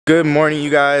Good morning,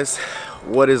 you guys.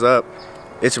 What is up?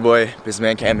 It's your boy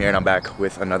Businessman Cam here, and I'm back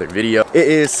with another video. It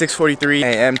is 6:43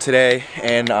 a.m. today,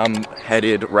 and I'm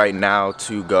headed right now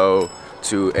to go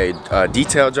to a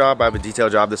detail job. I have a detail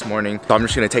job this morning, so I'm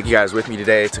just gonna take you guys with me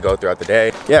today to go throughout the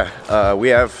day. Yeah, we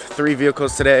have 3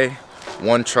 vehicles today.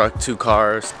 1 truck, 2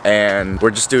 cars, and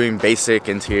we're just doing basic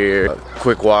interior,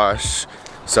 quick wash.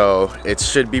 So it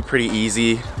should be pretty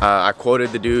easy. I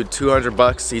quoted the dude 200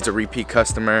 bucks. He's a repeat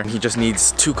customer. He just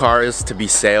needs 2 cars to be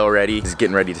sale ready. He's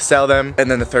getting ready to sell them.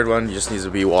 And then the 3rd one just needs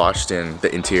to be washed, and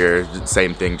the interior,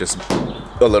 same thing, just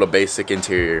a little basic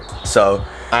interior. So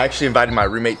I actually invited my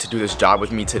roommate to do this job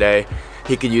with me today.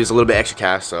 He could use a little bit extra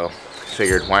cash, so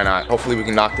figured why not. Hopefully we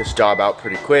can knock this job out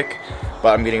pretty quick.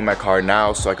 But I'm getting in my car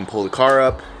now so I can pull the car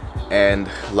up and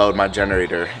load my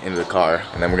generator into the car.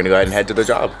 And then we're gonna go ahead and head to the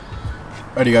job.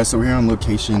 Alrighty guys, so we're here on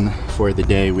location for the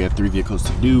day. We have 3 vehicles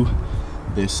to do.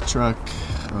 This truck,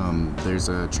 there's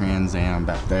a Trans Am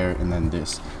back there, and then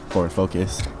this Ford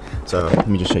Focus. So let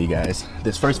me just show you guys.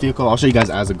 This first vehicle, I'll show you guys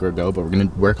as a go, but we're gonna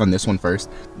work on this one first.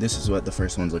 This is what the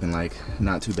first one's looking like.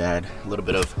 Not too bad. A little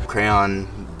bit of crayon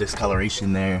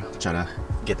discoloration there. Try to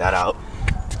get that out.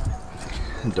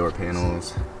 Door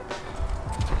panels.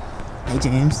 Hey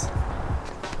James.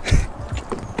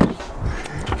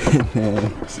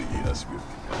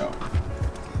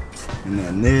 And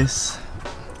then this,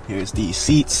 here's the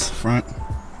seats, front.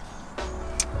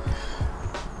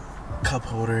 Cup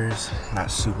holders, not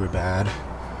super bad,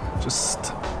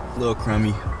 just a little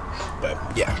crummy. But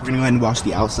yeah, we're gonna go ahead and wash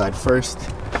the outside first.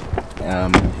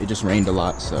 It just rained a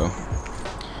lot, so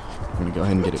we're gonna go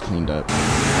ahead and get it cleaned up.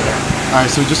 Alright,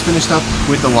 so we just finished up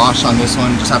with the wash on this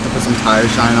one. Just have to put some tire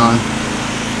shine on,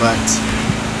 but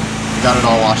we got it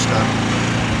all washed up.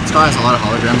 This car has a lot of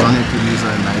holograms on it. Could use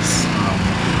a nice,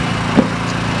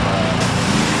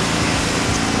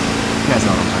 you guys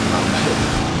know what I'm talking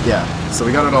about. Yeah, so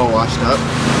we got it all washed up,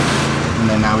 and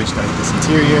then now we just gotta get this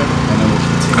interior, and then we'll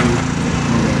continue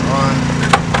moving on.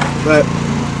 But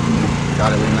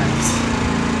got it really nice.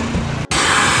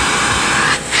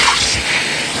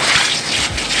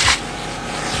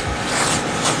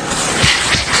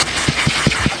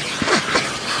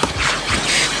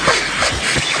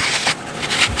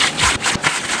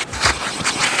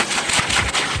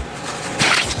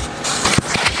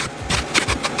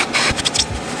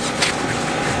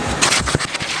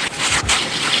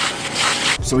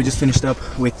 So we just finished up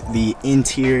with the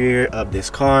interior of this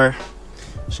car.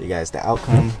 Show you guys the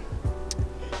outcome.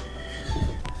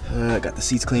 Got the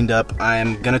seats cleaned up.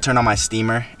 I'm gonna turn on my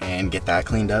steamer and get that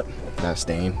cleaned up, that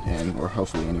stain, or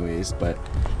hopefully anyways, but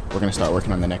we're gonna start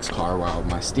working on the next car while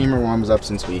my steamer warms up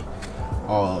since we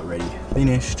already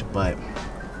finished. But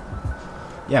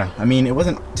yeah, I mean, it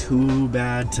wasn't too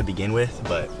bad to begin with,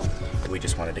 but we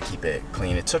just wanted to keep it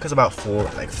clean. It took us about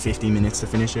 50 minutes to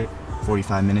finish it.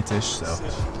 45 minutes-ish, so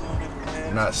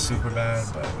not super bad,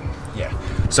 but yeah.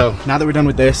 So now that we're done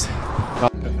with this,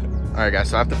 alright guys,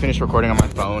 so I have to finish recording on my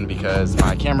phone because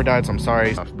my camera died, so I'm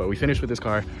sorry. But we finished with this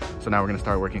car, so now we're gonna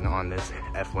start working on this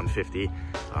F-150.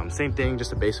 Same thing,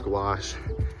 just a basic wash.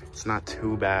 It's not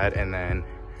too bad, and then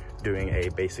doing a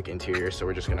basic interior. So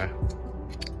we're just gonna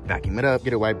vacuum it up,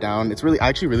 get it wiped down. It's really, I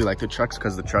actually really like the trucks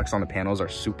because the trucks on the panels are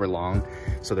super long,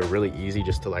 so they're really easy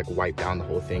just to like wipe down the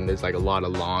whole thing. There's like a lot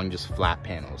of long, just flat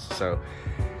panels. So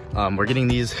we're getting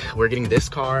this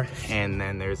car, and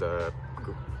then there's a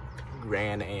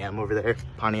Grand Am over there,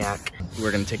 Pontiac.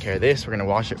 We're gonna take care of this. We're gonna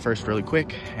wash it first really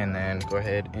quick, and then go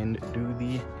ahead and do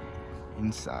the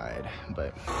inside.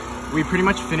 But we pretty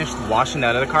much finished washing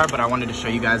that other car, but I wanted to show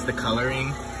you guys the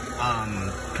coloring,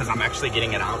 because I'm actually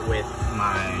getting it out with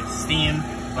my steam,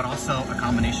 but also a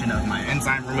combination of my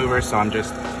enzyme remover. So I'm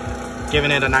just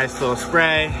giving it a nice little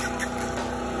spray,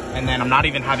 and then I'm not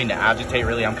even having to agitate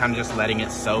really. I'm kind of just letting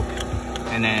it soak,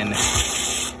 and then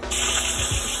just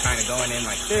kind of going in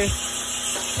like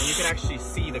this, and you can actually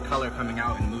see the color coming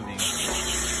out and moving,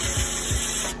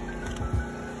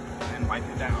 and wipe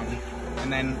it down.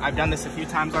 And then I've done this a few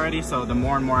times already, so the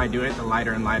more and more I do it, the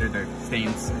lighter and lighter the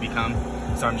stains become.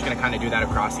 So I'm just gonna kind of do that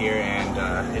across here,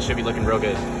 and it should be looking real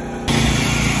good.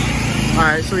 All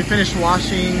right, so we finished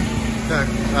washing the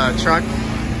truck.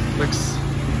 Looks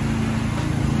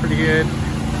pretty good.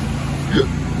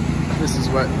 This is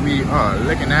what we are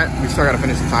looking at. We still gotta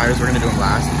finish the tires. We're gonna do them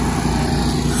last.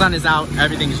 The sun is out.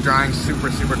 Everything's drying super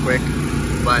quick.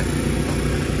 But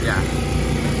yeah.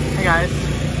 Hey guys.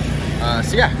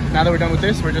 So yeah, now that we're done with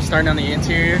this, we're just starting on the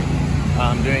interior.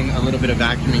 Doing a little bit of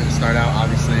vacuuming to start out,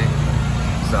 obviously.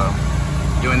 So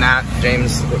doing that.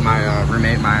 James, my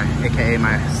roommate, aka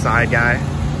my side guy,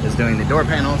 is doing the door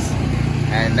panels,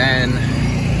 and then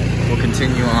we'll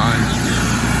continue on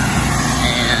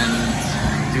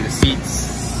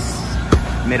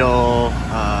middle,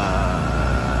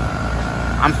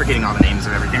 I'm forgetting all the names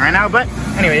of everything right now, but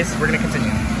anyways, we're gonna continue.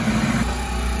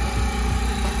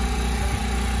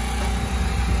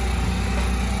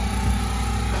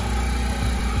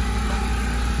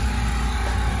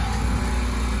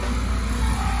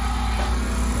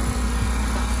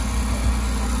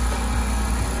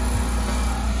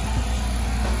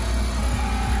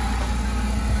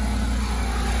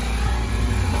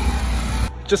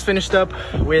 Just finished up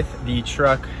with the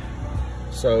truck.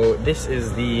 So this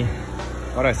is the,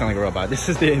 why do I sound like a robot? This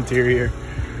is the interior.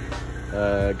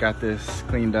 Got this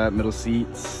cleaned up, middle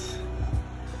seats,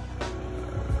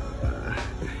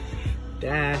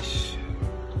 dash.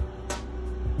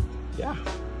 Yeah.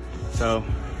 So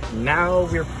now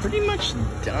we're pretty much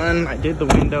done. I did the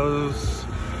windows.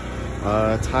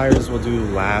 Tires we'll do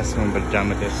last when we're done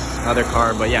with this other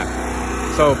car, but yeah.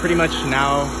 So pretty much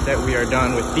now that we are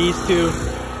done with these two,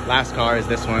 last car is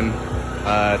this one.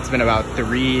 It's been about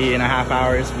 3.5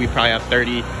 hours. We probably have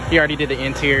 30. He already did the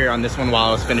interior on this one while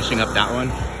I was finishing up that one.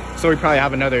 So we probably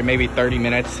have another maybe 30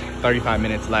 minutes, 35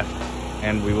 minutes left,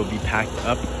 and we will be packed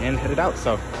up and headed out.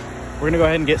 So we're gonna go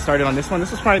ahead and get started on this one.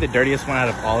 This is probably the dirtiest one out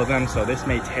of all of them, so this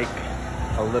may take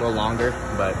a little longer,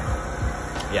 but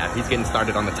yeah, he's getting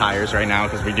started on the tires right now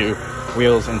because we do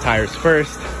wheels and tires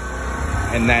first,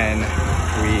 and then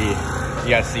you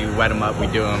guys see, wet them up, we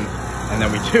do them, and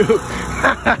then we do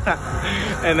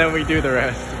and then we do the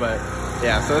rest. But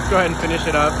yeah, so let's go ahead and finish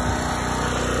it up.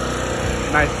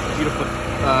 Nice, beautiful,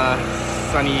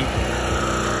 sunny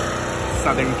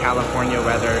Southern California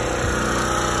weather.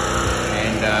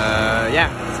 And yeah,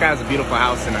 this guy has a beautiful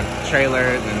house and a trailer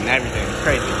and everything. It's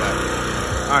crazy, but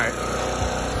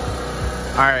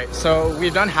all right, so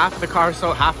we've done half of the car,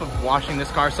 so half of washing this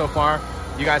car so far.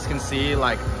 You guys can see,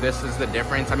 like, this is the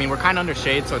difference. I mean, we're kind of under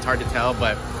shade, so it's hard to tell,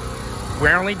 but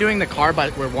we're only doing the car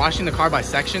we're washing the car by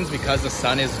sections because the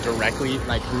sun is directly,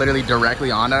 like literally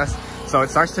directly on us. So it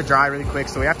starts to dry really quick.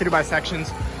 So we have to do by sections.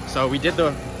 So we did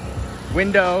the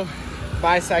window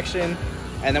by section,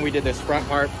 and then we did this front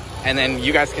part. And then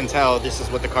you guys can tell this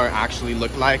is what the car actually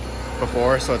looked like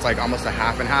before. So it's like almost a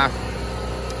half and half.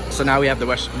 So now we have the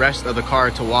rest of the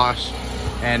car to wash.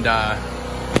 And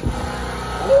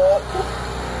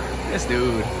this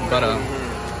dude, but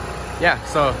yeah,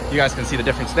 so you guys can see the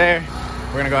difference there.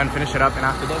 We're gonna go ahead and finish it up, and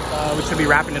after this, we should be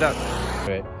wrapping it up.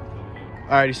 Right.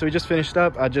 Alrighty, so we just finished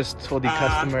up. I just told the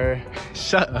customer,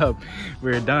 shut up,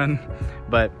 we're done.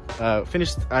 But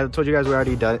finished, I told you guys we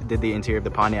already did the interior of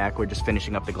the Pontiac. We're just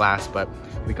finishing up the glass, but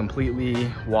we completely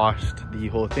washed the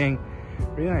whole thing.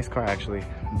 Really nice car, actually.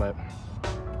 But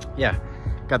yeah,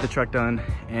 got the truck done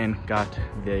and got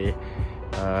the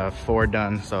Ford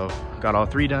done, so got all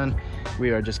three done.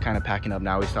 We are just kind of packing up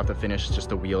now. We still have to finish just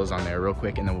the wheels on there real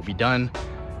quick, and then we'll be done.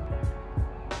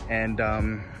 And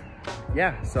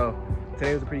yeah, so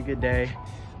today was a pretty good day.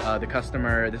 The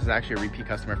customer, this is actually a repeat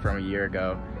customer from a year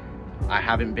ago. I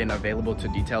haven't been available to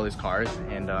detail his cars,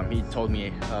 and he told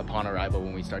me upon arrival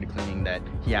when we started cleaning that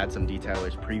he had some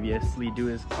detailers previously do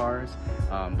his cars,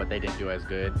 but they didn't do as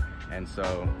good, and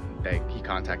so he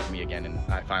contacted me again, and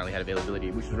I finally had availability,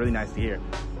 which was really nice to hear.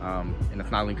 And it's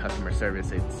not only customer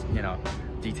service, it's, you know,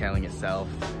 detailing itself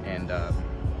and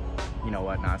you know,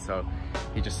 whatnot. So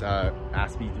he just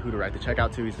asked me who to write the check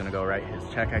out to. He's gonna go write his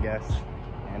check, I guess,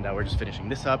 and we're just finishing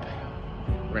this up.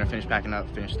 We're gonna finish packing up,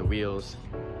 finish the wheels,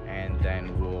 and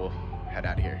then we'll head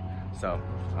out of here. So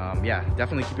yeah,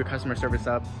 definitely keep your customer service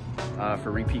up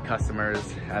for repeat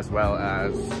customers, as well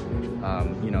as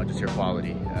you know, just your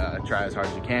quality. Try as hard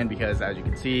as you can, because as you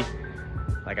can see,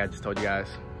 like I just told you guys,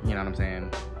 you know what I'm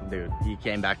saying, dude, he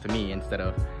came back to me instead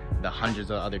of the hundreds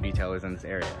of other detailers in this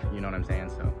area, you know what I'm saying?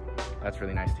 So that's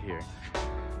really nice to hear.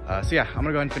 So yeah, I'm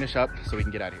gonna go ahead and finish up so we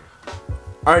can get out of here.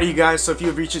 Alrighty, you guys, so if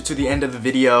you've reached it to the end of the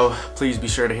video, please be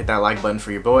sure to hit that like button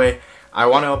for your boy. I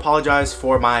want to apologize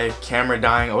for my camera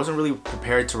dying. I wasn't really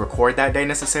prepared to record that day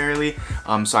necessarily,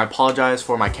 so I apologize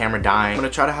for my camera dying. I'm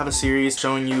going to try to have a series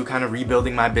showing you kind of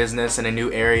rebuilding my business in a new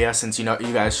area, since you know,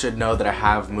 you guys should know that I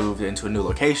have moved into a new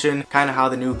location, kind of how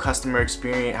the new customer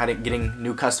experience, getting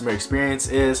new customer experience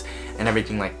is, and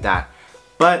everything like that.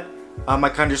 But I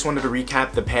kind of just wanted to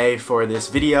recap the pay for this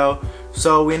video.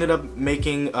 So we ended up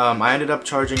making, I ended up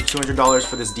charging $200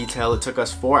 for this detail. It took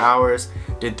us 4 hours,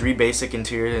 did 3 basic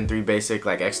interiors and 3 basic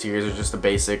like exteriors, or just a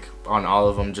basic on all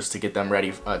of them, just to get them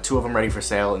ready, 2 of them ready for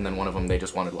sale, and then 1 of them they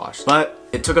just wanted washed. But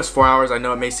it took us 4 hours. I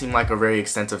know it may seem like a very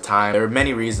extensive time. There are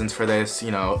many reasons for this.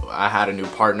 You know, I had a new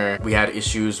partner. We had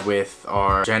issues with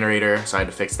our generator, so I had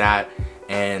to fix that.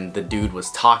 and the dude was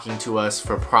talking to us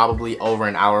for probably over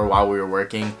an hour while we were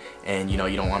working. And you know,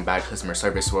 you don't want bad customer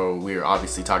service, where we were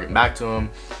obviously talking back to him,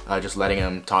 just letting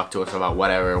him talk to us about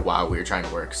whatever while we were trying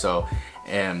to work. So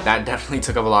that definitely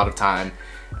took up a lot of time.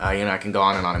 You know, I can go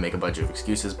on and make a bunch of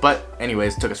excuses, but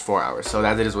anyways, it took us 4 hours, so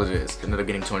that is what it is. Ended up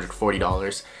getting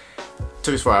 $240.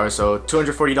 Took us 4 hours, so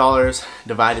 $240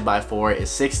 divided by 4 is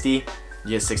 60.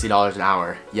 You get $60 an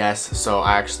hour. Yes, so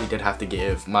I actually did have to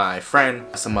give my friend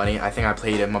some money. I think I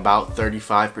paid him about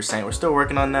 35%. We're still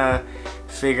working on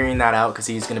figuring that out, because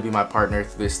he's gonna be my partner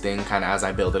through this thing kind of as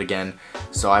I build it again.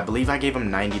 So I believe I gave him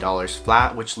 $90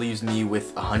 flat, which leaves me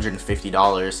with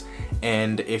 $150.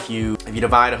 And if you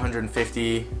divide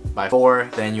 150 by 4,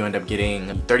 then you end up getting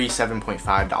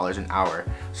 $37.5 an hour.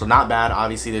 So not bad.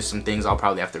 Obviously there's some things I'll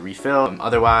probably have to refill.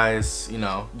 Otherwise, you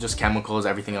know, just chemicals,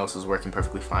 everything else is working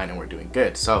perfectly fine and we're doing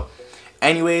good. So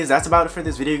anyways, that's about it for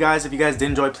this video, guys. If you guys did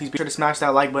enjoy, please be sure to smash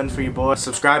that like button for your boy.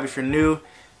 Subscribe if you're new.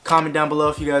 Comment down below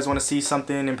if you guys want to see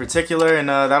something in particular, and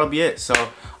that'll be it. So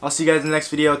I'll see you guys in the next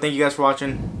video. Thank you guys for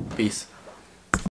watching. Peace.